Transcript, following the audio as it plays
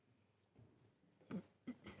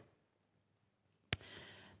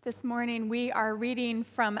This morning we are reading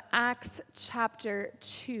from Acts chapter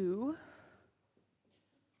 2.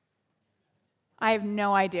 I have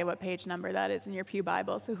no idea what page number that is in your pew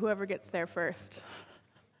Bible, so whoever gets there first,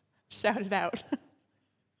 shout it out.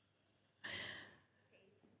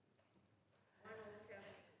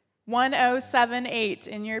 1078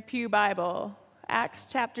 in your pew Bible. Acts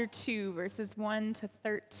chapter 2, verses 1 to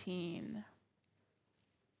 13.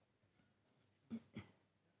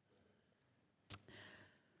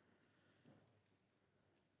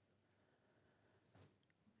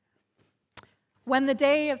 When the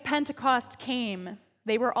day of Pentecost came,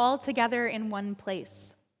 they were all together in one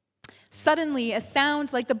place. Suddenly, a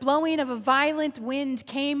sound like the blowing of a violent wind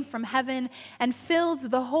came from heaven and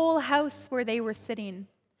filled the whole house where they were sitting.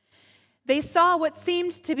 They saw what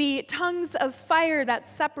seemed to be tongues of fire that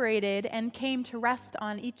separated and came to rest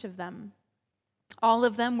on each of them. All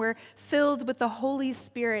of them were filled with the Holy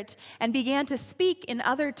Spirit and began to speak in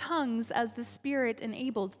other tongues as the Spirit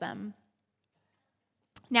enabled them.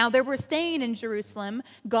 Now there were staying in Jerusalem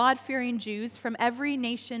God-fearing Jews from every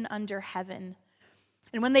nation under heaven.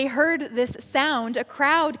 And when they heard this sound, a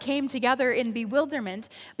crowd came together in bewilderment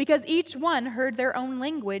because each one heard their own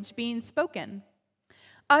language being spoken.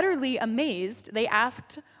 Utterly amazed, they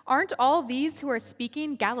asked, "Aren't all these who are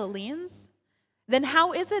speaking Galileans? Then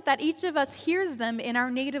how is it that each of us hears them in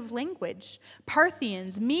our native language?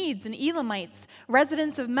 Parthians, Medes, and Elamites,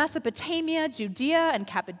 residents of Mesopotamia, Judea and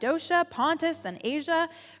Cappadocia, Pontus and Asia,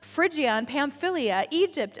 Phrygia and Pamphylia,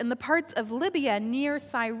 Egypt and the parts of Libya near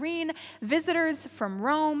Cyrene, visitors from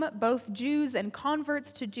Rome, both Jews and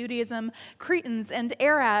converts to Judaism, Cretans and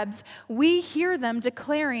Arabs, we hear them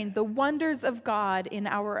declaring the wonders of God in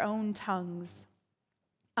our own tongues."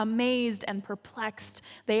 Amazed and perplexed,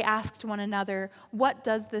 they asked one another, "What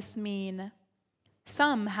does this mean?"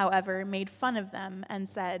 Some, however, made fun of them and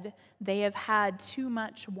said, "They have had too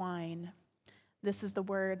much wine." This is the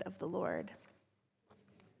word of the Lord.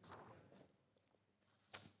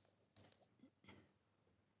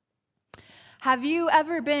 Have you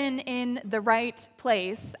ever been in the right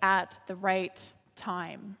place at the right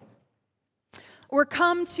time? Or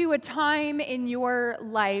come to a time in your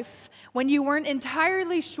life when you weren't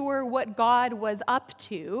entirely sure what God was up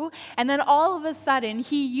to, and then all of a sudden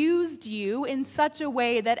he used you in such a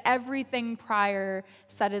way that everything prior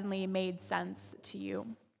suddenly made sense to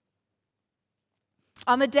you.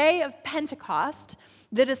 On the day of Pentecost,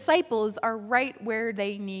 the disciples are right where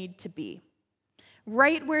they need to be.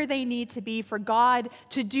 Right where they need to be for God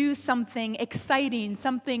to do something exciting,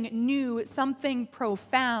 something new, something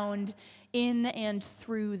profound in and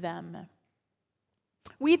through them.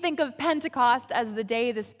 We think of Pentecost as the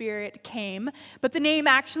day the Spirit came, but the name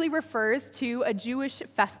actually refers to a Jewish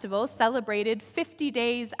festival celebrated 50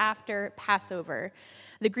 days after Passover.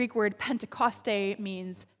 The Greek word Pentekoste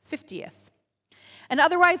means 50th. And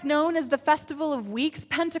otherwise known as the Festival of Weeks,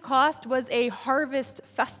 Pentecost was a harvest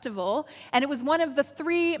festival, and it was one of the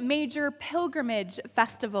three major pilgrimage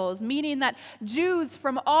festivals, meaning that Jews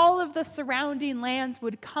from all of the surrounding lands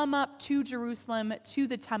would come up to Jerusalem, to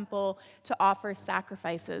the temple, to offer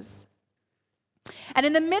sacrifices. And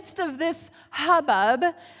in the midst of this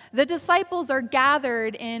hubbub, the disciples are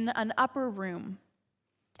gathered in an upper room,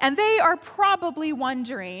 and they are probably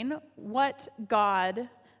wondering what God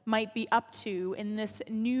might be up to in this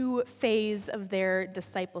new phase of their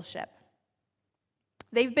discipleship.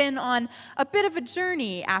 They've been on a bit of a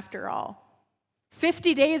journey after all.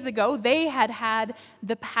 50 days ago, they had had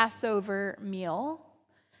the Passover meal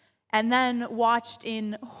and then watched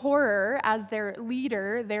in horror as their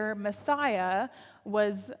leader, their Messiah,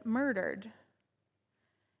 was murdered.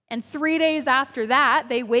 And 3 days after that,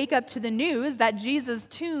 they wake up to the news that Jesus'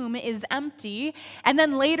 tomb is empty. And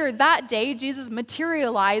then later that day, Jesus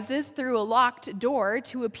materializes through a locked door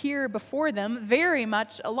to appear before them very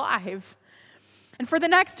much alive. And for the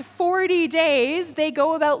next 40 days, they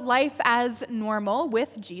go about life as normal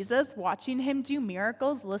with Jesus, watching him do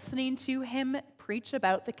miracles, listening to him preach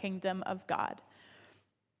about the kingdom of God.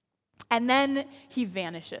 And then he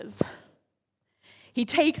vanishes. He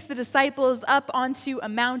takes the disciples up onto a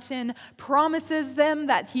mountain, promises them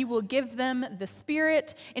that he will give them the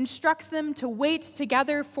Spirit, instructs them to wait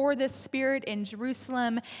together for this Spirit in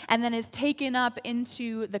Jerusalem, and then is taken up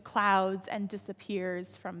into the clouds and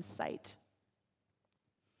disappears from sight.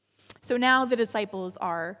 So now the disciples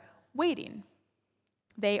are waiting.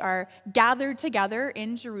 They are gathered together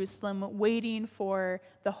in Jerusalem, waiting for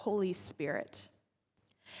the Holy Spirit.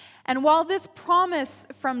 And while this promise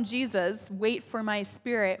from Jesus, "Wait for my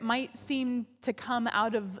Spirit," might seem to come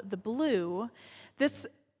out of the blue, this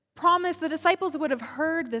promise, the disciples would have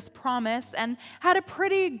heard this promise and had a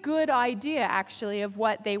pretty good idea, actually, of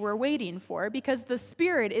what they were waiting for, because the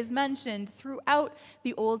Spirit is mentioned throughout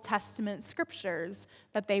the Old Testament scriptures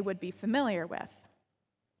that they would be familiar with.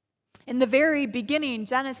 In the very beginning,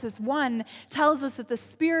 Genesis 1 tells us that the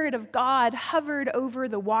Spirit of God hovered over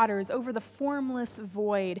the waters, over the formless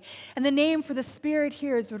void. And the name for the Spirit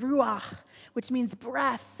here is Ruach, which means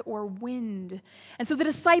breath or wind. And so the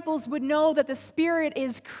disciples would know that the Spirit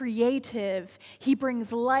is creative. He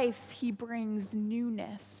brings life, he brings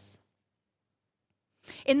newness.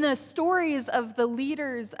 In the stories of the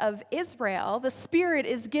leaders of Israel, the Spirit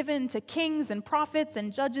is given to kings and prophets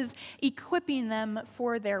and judges, equipping them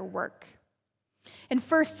for their work. In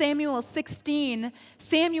 1 Samuel 16,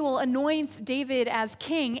 Samuel anoints David as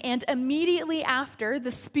king, and immediately after,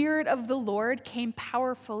 the Spirit of the Lord came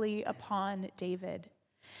powerfully upon David.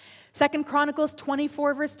 2 Chronicles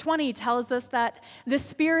 24, verse 20 tells us that the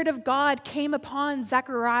Spirit of God came upon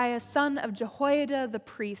Zechariah, son of Jehoiada the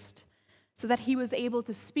priest, so that he was able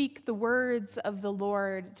to speak the words of the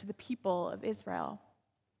Lord to the people of Israel.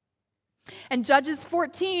 And Judges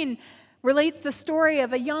 14 relates the story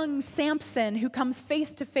of a young Samson who comes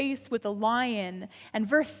face to face with a lion. And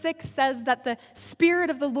verse 6 says that the Spirit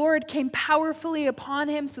of the Lord came powerfully upon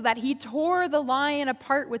him so that he tore the lion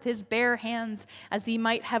apart with his bare hands as he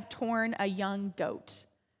might have torn a young goat.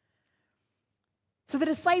 So the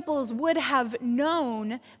disciples would have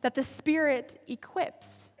known that the Spirit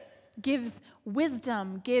equips, gives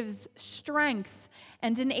wisdom, gives strength,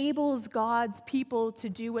 and enables God's people to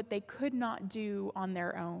do what they could not do on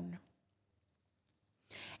their own.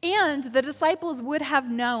 And the disciples would have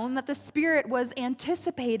known that the Spirit was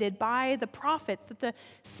anticipated by the prophets, that the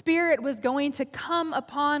Spirit was going to come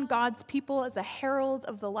upon God's people as a herald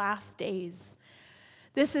of the last days.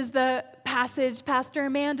 This is the passage Pastor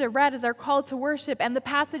Amanda read as our call to worship, and the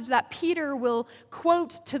passage that Peter will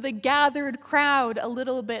quote to the gathered crowd a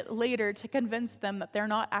little bit later to convince them that they're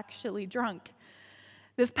not actually drunk.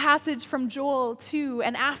 This passage from Joel 2,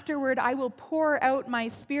 and afterward I will pour out my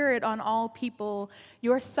Spirit on all people.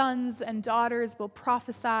 Your sons and daughters will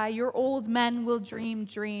prophesy. Your old men will dream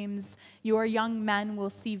dreams. Your young men will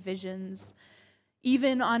see visions.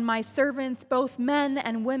 Even on my servants, both men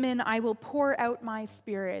and women, I will pour out my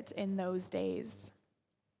Spirit in those days.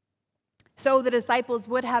 So the disciples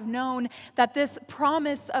would have known that this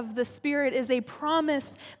promise of the Spirit is a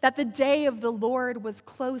promise that the day of the Lord was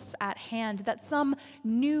close at hand, that some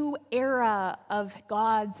new era of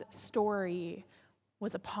God's story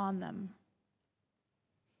was upon them.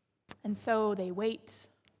 And so they wait,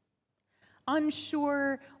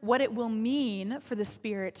 unsure what it will mean for the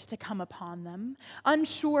Spirit to come upon them,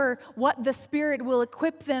 unsure what the Spirit will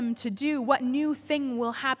equip them to do, what new thing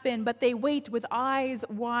will happen, but they wait with eyes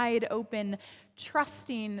wide open,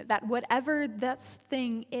 trusting that whatever this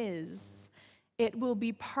thing is, it will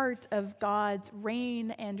be part of God's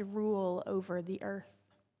reign and rule over the earth.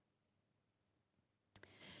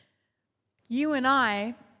 You and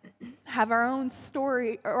I have our own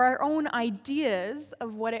story or our own ideas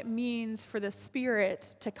of what it means for the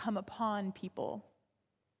Spirit to come upon people.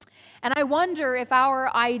 And I wonder if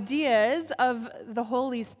our ideas of the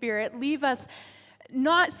Holy Spirit leave us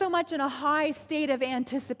not so much in a high state of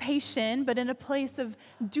anticipation, but in a place of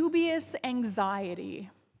dubious anxiety.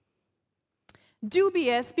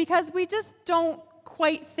 Dubious because we just don't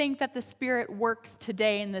quite think that the Spirit works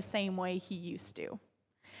today in the same way he used to.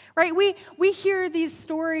 Right? We hear these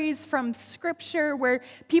stories from Scripture where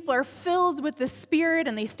people are filled with the Spirit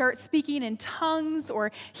and they start speaking in tongues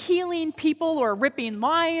or healing people or ripping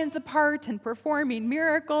lions apart and performing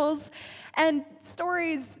miracles. And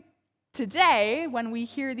stories today, when we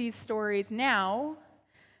hear these stories now,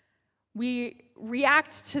 we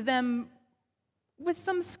react to them with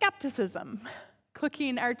some skepticism,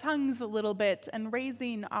 clicking our tongues a little bit and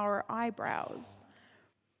raising our eyebrows.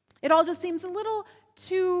 It all just seems a little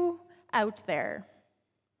too out there,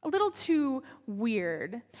 a little too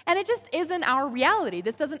weird. And it just isn't our reality.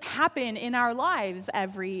 This doesn't happen in our lives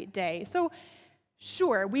every day. So,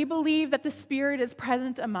 sure, we believe that the Spirit is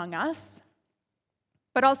present among us,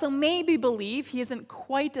 but also maybe believe he isn't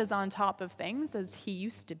quite as on top of things as he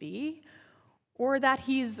used to be, or that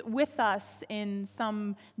he's with us in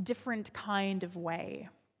some different kind of way.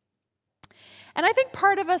 And I think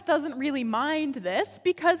part of us doesn't really mind this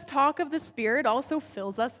because talk of the Spirit also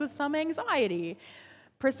fills us with some anxiety,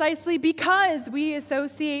 precisely because we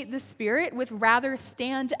associate the Spirit with rather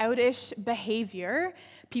standout-ish behavior,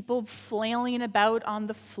 people flailing about on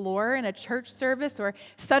the floor in a church service or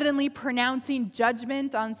suddenly pronouncing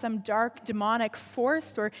judgment on some dark demonic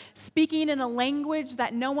force or speaking in a language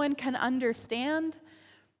that no one can understand.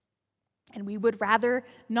 And we would rather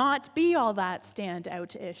not be all that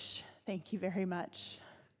standout-ish. Thank you very much.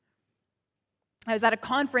 I was at a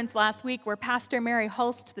conference last week where Pastor Mary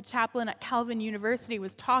Hulst, the chaplain at Calvin University,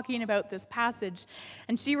 was talking about this passage,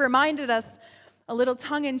 and she reminded us, a little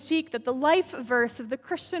tongue-in-cheek, that the life verse of the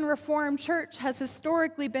Christian Reformed Church has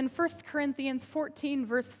historically been 1 Corinthians 14,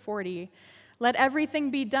 verse 40. Let everything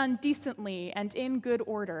be done decently and in good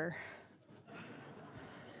order.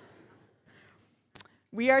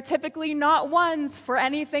 We are typically not ones for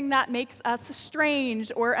anything that makes us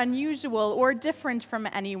strange or unusual or different from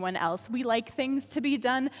anyone else. We like things to be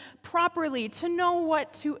done properly, to know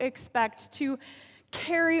what to expect, to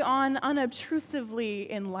carry on unobtrusively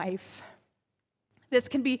in life. This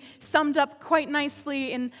can be summed up quite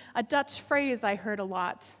nicely in a Dutch phrase I heard a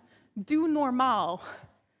lot: doe normaal.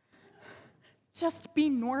 Just be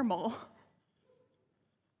normal.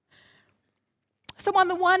 So on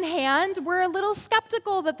the one hand, we're a little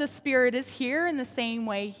skeptical that the Spirit is here in the same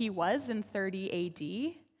way he was in 30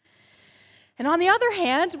 AD. And on the other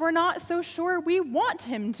hand, we're not so sure we want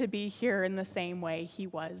him to be here in the same way he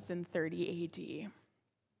was in 30 AD.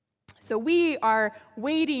 So we are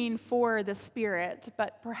waiting for the Spirit,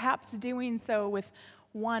 but perhaps doing so with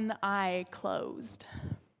one eye closed.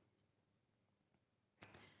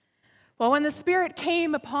 Well, when the Spirit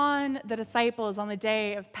came upon the disciples on the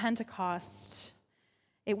day of Pentecost,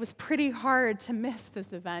 it was pretty hard to miss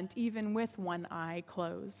this event, even with one eye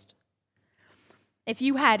closed. If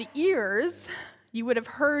you had ears, you would have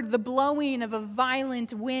heard the blowing of a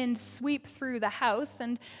violent wind sweep through the house,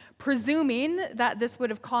 and presuming that this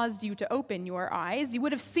would have caused you to open your eyes, you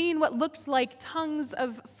would have seen what looked like tongues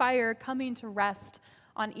of fire coming to rest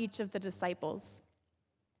on each of the disciples.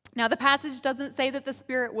 Now, the passage doesn't say that the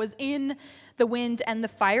Spirit was in the wind and the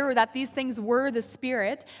fire, or that these things were the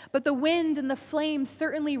Spirit, but the wind and the flame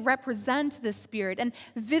certainly represent the Spirit and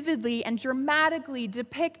vividly and dramatically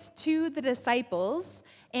depict to the disciples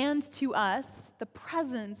and to us the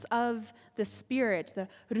presence of the Spirit, the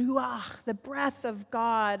ruach, the breath of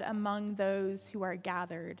God among those who are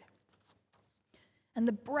gathered. And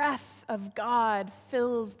the breath of God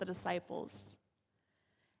fills the disciples.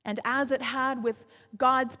 And as it had with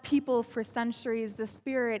God's people for centuries, the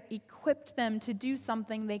Spirit equipped them to do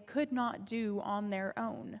something they could not do on their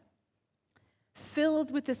own.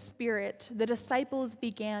 Filled with the Spirit, the disciples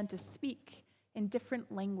began to speak in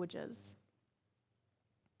different languages.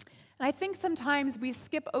 And I think sometimes we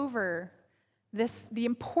skip over the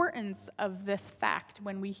importance of this fact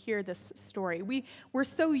when we hear this story. We're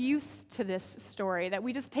so used to this story that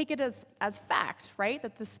we just take it as fact, right?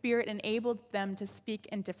 That the Spirit enabled them to speak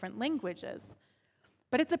in different languages.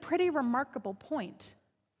 But it's a pretty remarkable point.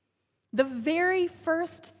 The very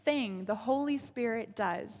first thing the Holy Spirit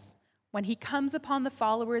does when he comes upon the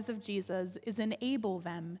followers of Jesus is enable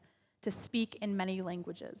them to speak in many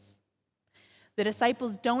languages. The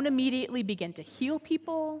disciples don't immediately begin to heal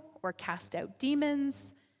people or cast out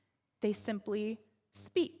demons. They simply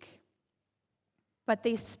speak. But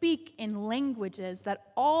they speak in languages that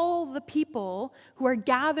all the people who are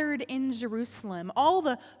gathered in Jerusalem, all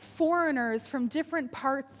the foreigners from different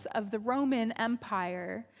parts of the Roman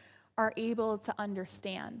Empire, are able to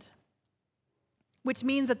understand. Which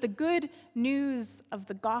means that the good news of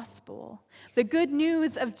the gospel, the good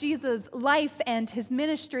news of Jesus' life and his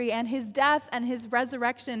ministry and his death and his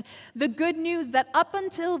resurrection, the good news that up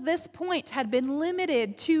until this point had been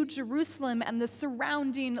limited to Jerusalem and the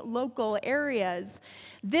surrounding local areas,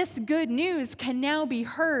 this good news can now be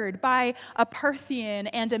heard by a Parthian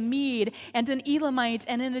and a Mede and an Elamite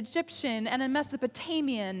and an Egyptian and a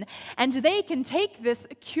Mesopotamian. And they can take this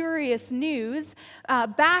curious news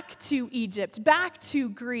back to Egypt, back to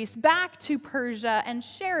Greece, back to Persia, and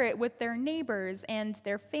share it with their neighbors and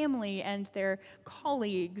their family and their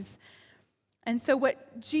colleagues. And so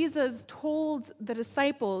what Jesus told the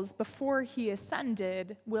disciples before he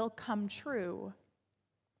ascended will come true.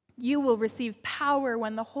 You will receive power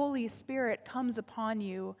when the Holy Spirit comes upon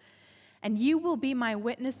you, and you will be my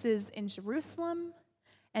witnesses in Jerusalem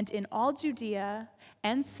and in all Judea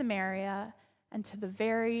and Samaria and to the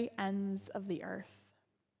very ends of the earth.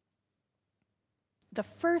 The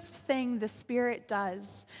first thing the Spirit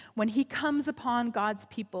does when he comes upon God's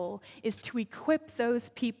people is to equip those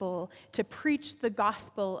people to preach the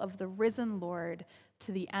gospel of the risen Lord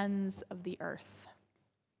to the ends of the earth,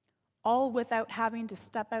 all without having to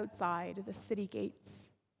step outside the city gates.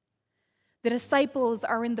 The disciples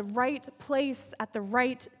are in the right place at the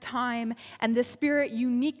right time, and the Spirit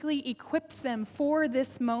uniquely equips them for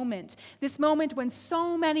this moment when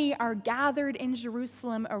so many are gathered in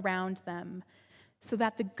Jerusalem around them, so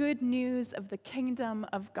that the good news of the kingdom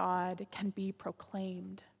of God can be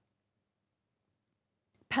proclaimed.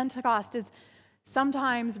 Pentecost is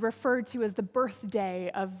sometimes referred to as the birthday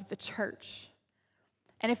of the church.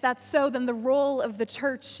 And if that's so, then the role of the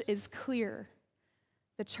church is clear.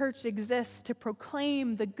 The church exists to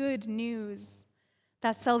proclaim the good news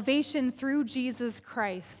that salvation through Jesus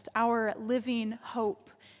Christ, our living hope,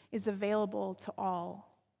 is available to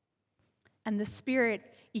all. And the Spirit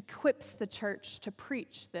equips the church to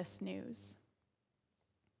preach this news.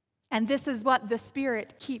 And this is what the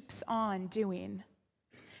Spirit keeps on doing.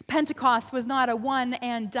 Pentecost was not a one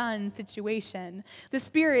and done situation. The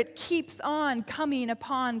Spirit keeps on coming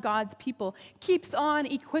upon God's people, keeps on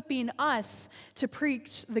equipping us to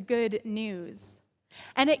preach the good news.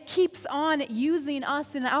 And it keeps on using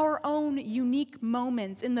us in our own unique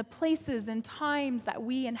moments, in the places and times that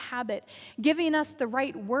we inhabit, giving us the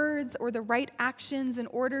right words or the right actions in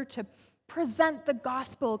order to present the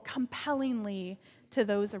gospel compellingly to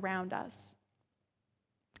those around us.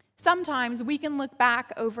 Sometimes we can look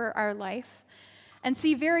back over our life and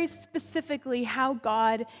see very specifically how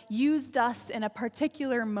God used us in a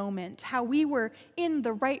particular moment, how we were in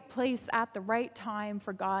the right place at the right time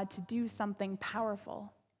for God to do something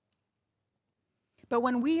powerful. But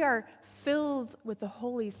when we are filled with the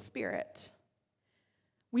Holy Spirit,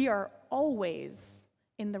 we are always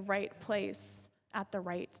in the right place at the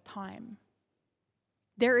right time.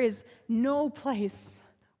 There is no place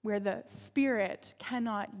where the Spirit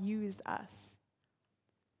cannot use us.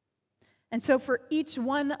 And so for each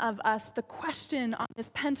one of us, the question on this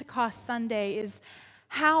Pentecost Sunday is,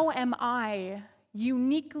 how am I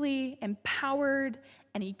uniquely empowered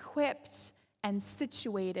and equipped and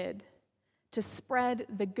situated to spread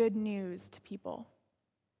the good news to people?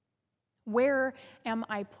 Where am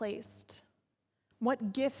I placed?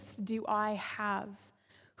 What gifts do I have?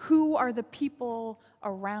 Who are the people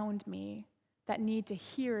around me that need to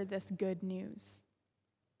hear this good news?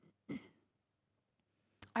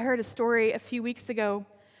 I heard a story a few weeks ago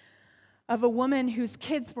of a woman whose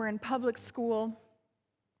kids were in public school,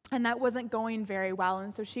 and that wasn't going very well,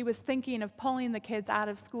 and so she was thinking of pulling the kids out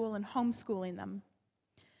of school and homeschooling them.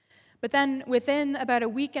 But then within about a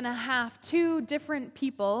week and a half, two different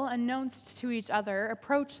people, unknowns to each other,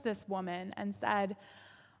 approached this woman and said,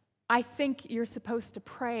 "I think you're supposed to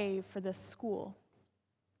pray for this school."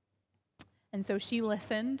 And so she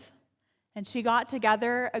listened, and she got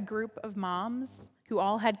together a group of moms who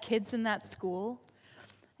all had kids in that school.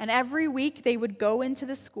 And every week they would go into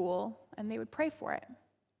the school and they would pray for it.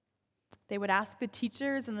 They would ask the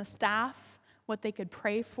teachers and the staff what they could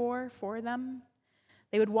pray for them.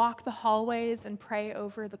 They would walk the hallways and pray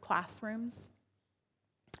over the classrooms.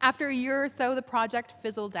 After a year or so, the project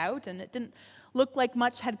fizzled out and it didn't look like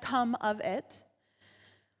much had come of it.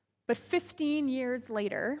 But 15 years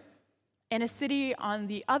later, in a city on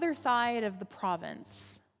the other side of the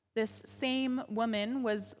province, this same woman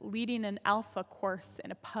was leading an alpha course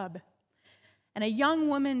in a pub. And a young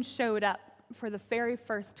woman showed up for the very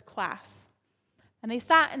first class. And they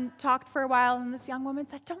sat and talked for a while, and this young woman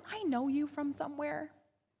said, "Don't I know you from somewhere?"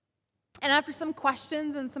 And after some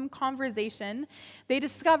questions and some conversation, they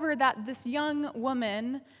discovered that this young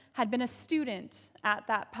woman had been a student at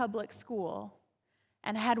that public school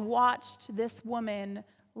and had watched this woman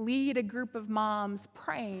lead a group of moms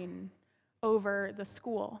praying over the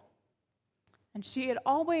school. And she had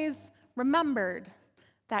always remembered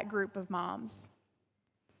that group of moms.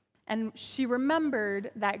 And she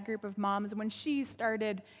remembered that group of moms when she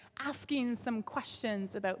started asking some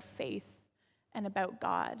questions about faith and about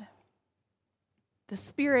God. The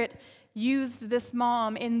Spirit used this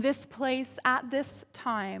mom in this place at this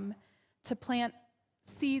time to plant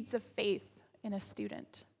seeds of faith in a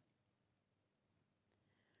student.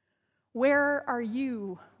 Where are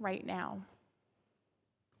you right now?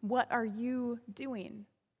 What are you doing?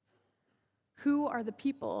 Who are the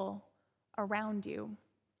people around you?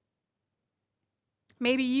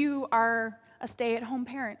 Maybe you are a stay-at-home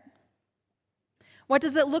parent. What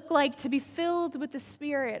does it look like to be filled with the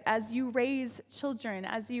Spirit as you raise children,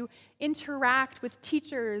 as you interact with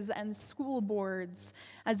teachers and school boards,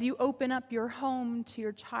 as you open up your home to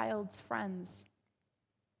your child's friends?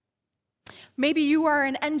 Maybe you are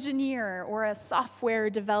an engineer or a software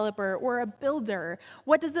developer or a builder.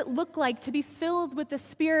 What does it look like to be filled with the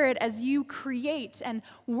Spirit as you create and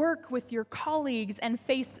work with your colleagues and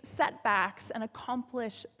face setbacks and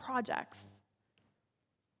accomplish projects?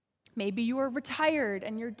 Maybe you are retired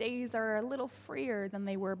and your days are a little freer than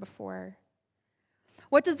they were before.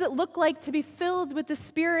 What does it look like to be filled with the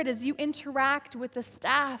Spirit as you interact with the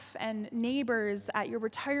staff and neighbors at your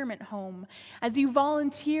retirement home, as you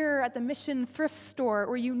volunteer at the Mission Thrift Store,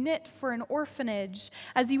 or you knit for an orphanage,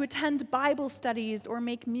 as you attend Bible studies or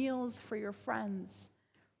make meals for your friends?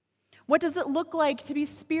 What does it look like to be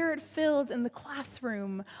Spirit-filled in the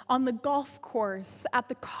classroom, on the golf course, at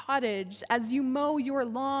the cottage, as you mow your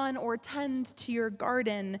lawn or tend to your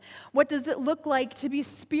garden? What does it look like to be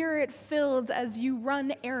Spirit-filled as you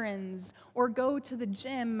run errands or go to the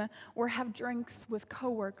gym or have drinks with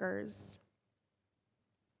coworkers?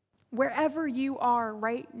 Wherever you are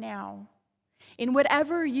right now, in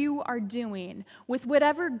whatever you are doing, with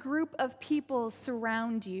whatever group of people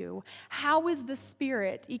surround you, how is the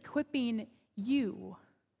Spirit equipping you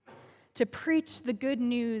to preach the good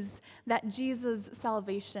news that Jesus'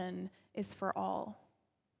 salvation is for all?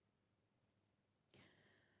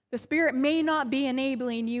 The Spirit may not be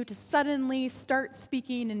enabling you to suddenly start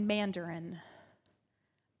speaking in Mandarin,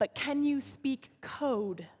 but can you speak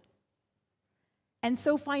code? And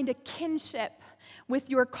so find a kinship with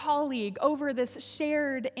your colleague over this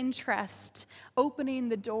shared interest, opening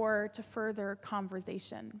the door to further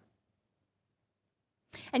conversation.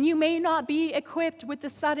 And you may not be equipped with the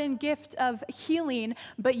sudden gift of healing,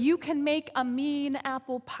 but you can make a mean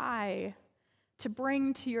apple pie to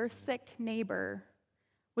bring to your sick neighbor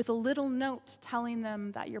with a little note telling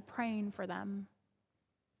them that you're praying for them.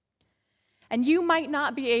 And you might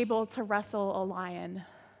not be able to wrestle a lion,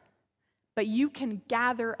 but you can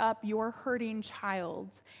gather up your hurting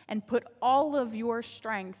child and put all of your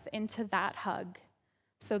strength into that hug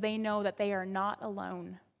so they know that they are not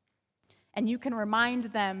alone. And you can remind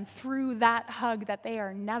them through that hug that they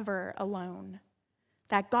are never alone,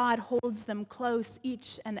 that God holds them close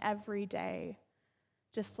each and every day,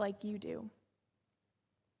 just like you do.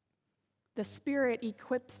 The Spirit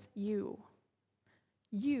equips you,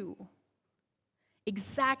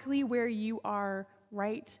 exactly where you are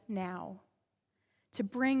right now, to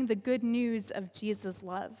bring the good news of Jesus'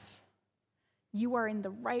 love. You are in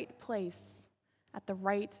the right place at the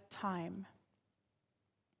right time.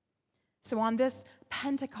 So on this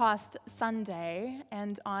Pentecost Sunday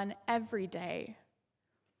and on every day,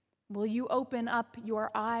 will you open up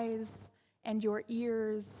your eyes and your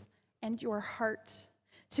ears and your heart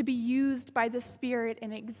to be used by the Spirit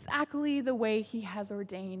in exactly the way He has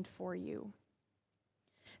ordained for you?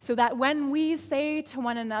 So that when we say to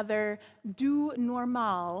one another, "Do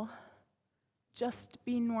normal," just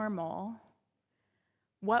be normal,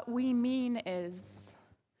 what we mean is,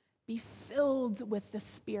 be filled with the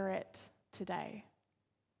Spirit today.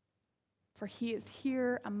 For He is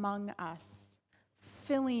here among us,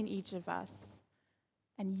 filling each of us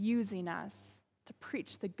and using us to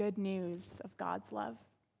preach the good news of God's love.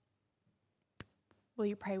 Will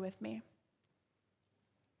you pray with me?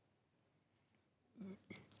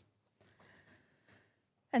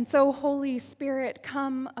 And so, Holy Spirit,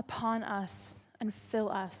 come upon us and fill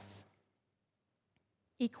us.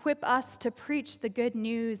 Equip us to preach the good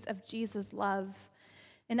news of Jesus' love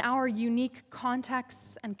in our unique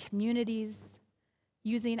contexts and communities,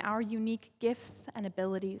 using our unique gifts and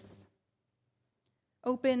abilities.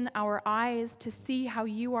 Open our eyes to see how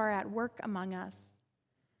you are at work among us,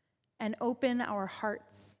 and open our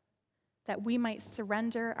hearts that we might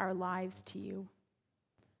surrender our lives to you.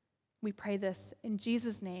 We pray this in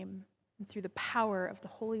Jesus' name and through the power of the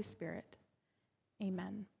Holy Spirit.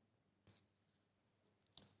 Amen.